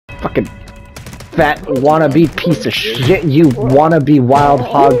Fucking fat wannabe piece of shit, you wannabe wild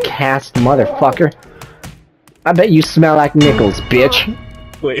hog cast motherfucker. I bet you smell like nickels, bitch.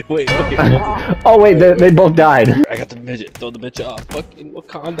 Wait. Oh wait, they both died. I got the midget. Throw the bitch off. Fucking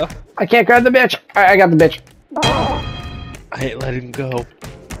Wakanda. I can't grab the bitch. I got the bitch. I ain't letting him go.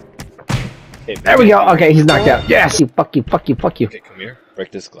 Okay, there we go. Okay, he's knocked out. Yes. You fuck you. Okay, come here. Break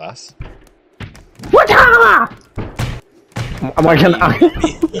this glass. What? I'm working.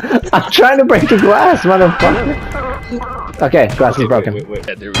 I'm trying to break the glass, motherfucker. Okay, glass is broken. Wait.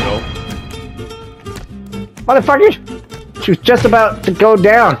 Yeah, there we go. Motherfucker! She was just about to go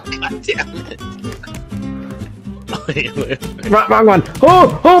down. God damn it. Wait. Wrong one.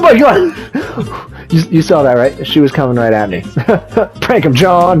 Oh my god! You saw that, right? She was coming right at me. Prank him,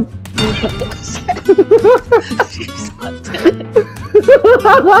 John! She's not dead.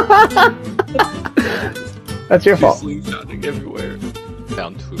 That's your fault. Slingshotting everywhere.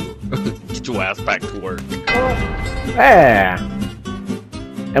 Down 2. Get your ass back to work. Yeah.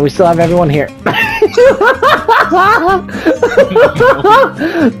 And we still have everyone here.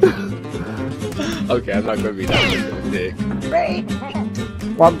 Okay, I'm not gonna be that much of a dick.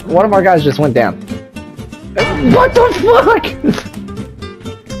 Well, one of our guys just went down. What the fuck?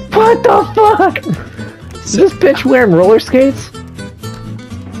 What the fuck? Is this bitch wearing roller skates?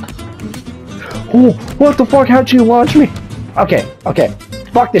 Oh, what the fuck? How'd you launch me? Okay.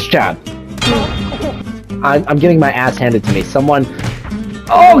 Fuck this child. I'm getting my ass handed to me. Someone...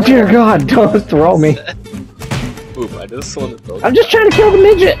 Oh dear god, don't throw me. Oof, I just want to throw. I'm just trying to kill the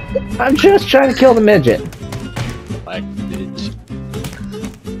midget. Like, bitch.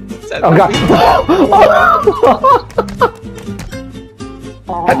 Oh god.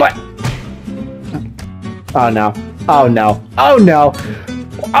 Headbutt. Oh no. Oh no. Oh no.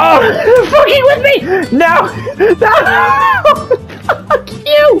 Oh, fucking with me! No! Fuck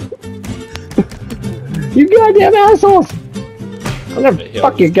you! You goddamn assholes! I'm gonna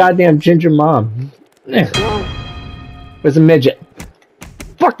fuck your goddamn ginger mom. Where's the midget?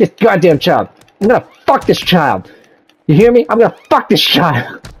 Fuck this goddamn child! I'm gonna fuck this child! You hear me? I'm gonna fuck this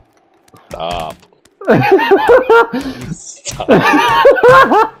child! Stop.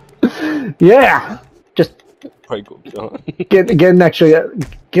 Yeah! Just get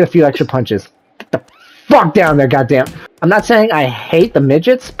a few extra punches. Get the fuck down there, goddamn! I'm not saying I hate the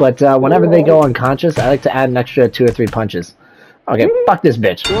midgets, but whenever they go unconscious, I like to add an extra 2 or 3 punches. Okay, fuck this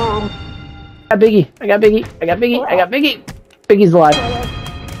bitch. I got Biggie. Biggie's alive.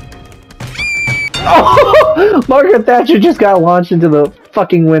 Oh! Margaret Thatcher just got launched into the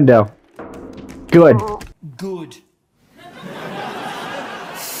fucking window. Good.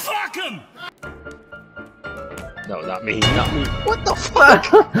 Fuck him! No, not me. What the fuck?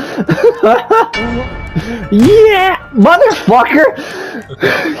 Yeah, motherfucker!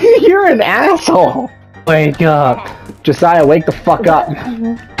 You're an asshole! Wake up. Josiah, wake the fuck up.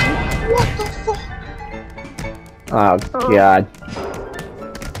 What the fuck? Oh, god.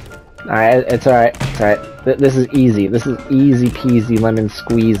 Alright, it's alright. This is easy. This is easy peasy lemon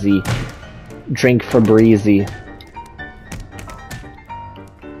squeezy. Drink Febreze.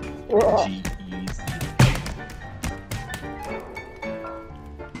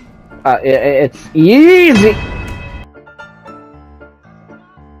 It's easy!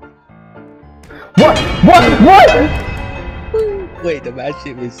 What? Wait, the match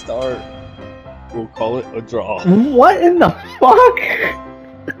didn't even start. We'll call it a draw. What in the fuck?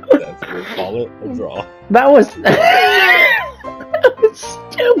 We'll call it a draw. That was... that was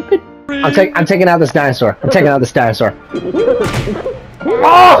stupid. I'm taking out this dinosaur. Oh!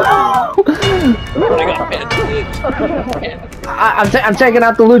 I got bad. I'm taking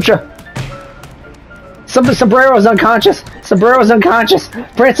out the Lucha. Sombrero's unconscious.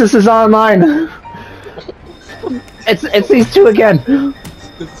 Francis is online. It's these two again.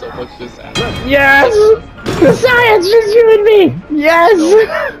 So much just happened. Yes! The science, just you and me! Yes!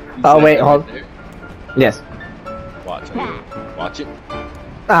 Oh wait, hold. Yes. Watch it.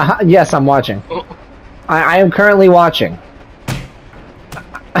 Yes, I'm watching. Oh. I am currently watching.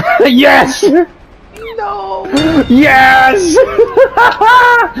 Yes! No! Yes!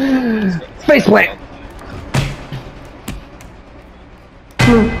 Faceplant!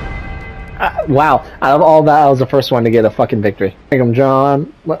 Wow, out of all that, I was the first one to get a fucking victory. Thank him,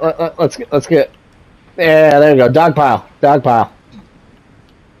 John. Let's get. Yeah, there we go. Dog pile.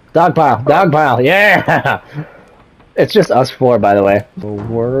 Yeah. It's just us 4, by the way. The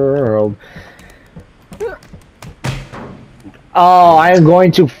world. Oh, I am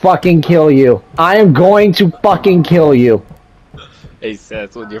going to fucking kill you. Hey,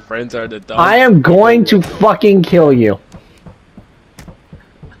 Seth, when your friends are the dogs. I am going to fucking kill you.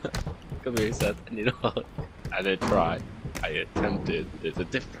 Come here, Seth. You know, I didn't try. I attempted. There's a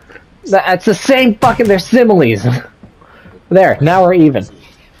difference. That's the same fucking. They're similes. There. Now we're even.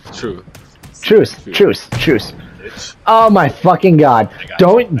 True. Truce. Oh my fucking god!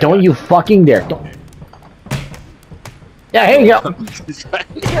 Don't you fucking dare! Don't. Yeah, here you go.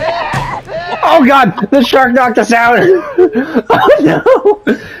 Oh god, the shark knocked us out. Oh no!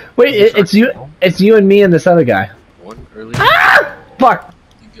 Wait, it's you and me and this other guy. One early. Ah! Fuck.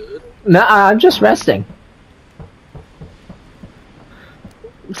 You good? Nah, I'm just resting.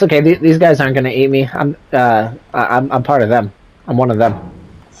 It's okay. These guys aren't gonna eat me. I'm part of them. I'm one of them.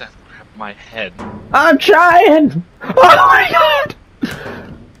 Seth, grab my head. I'm trying. Oh my god!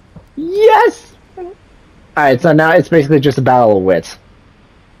 Yes. Alright, so now it's basically just a battle of wits.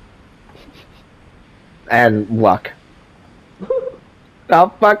 And luck. Oh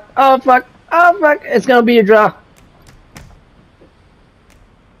fuck, oh fuck, oh fuck, it's gonna be a draw.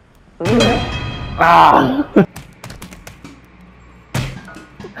 Ah!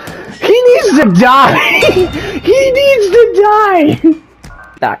 He needs to die! He needs to die!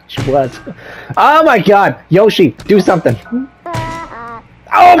 That was... Oh my god! Yoshi, do something! Oh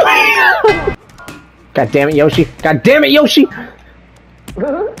my god! God damn it, Yoshi! God damn it, Yoshi!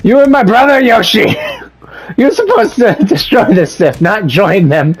 You and my brother, Yoshi! You're supposed to destroy this Sith, not join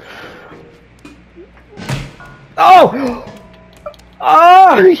them. Oh!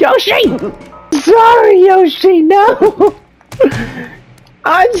 Oh, Yoshi! Sorry, Yoshi, no!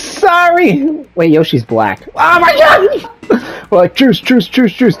 I'm sorry! Wait, Yoshi's black. Oh my god! We're like, truce,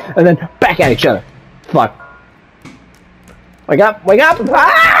 and then back at each other. Fuck. Wake up, wake up!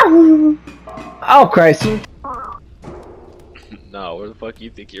 Ah! Oh, Christ. No, where the fuck you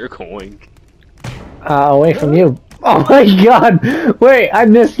think you're going? Away from you. Oh my god! Wait, I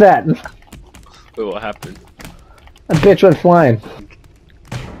missed that. Wait, what happened? A bitch went flying.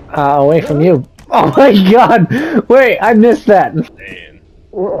 Away from you. Oh my god! Wait, I missed that. Man.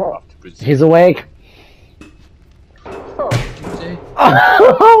 He's awake.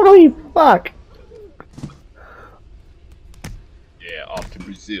 Holy fuck! Yeah, off to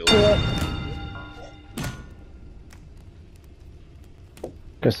Brazil.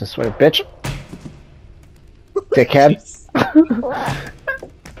 Guess this way, bitch. Dickhead.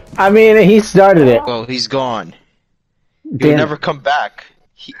 I mean, he started it. Well, he's gone. He'll Damn. never come back.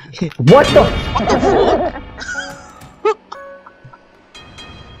 What the?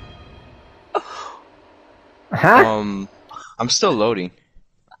 Huh? I'm still loading.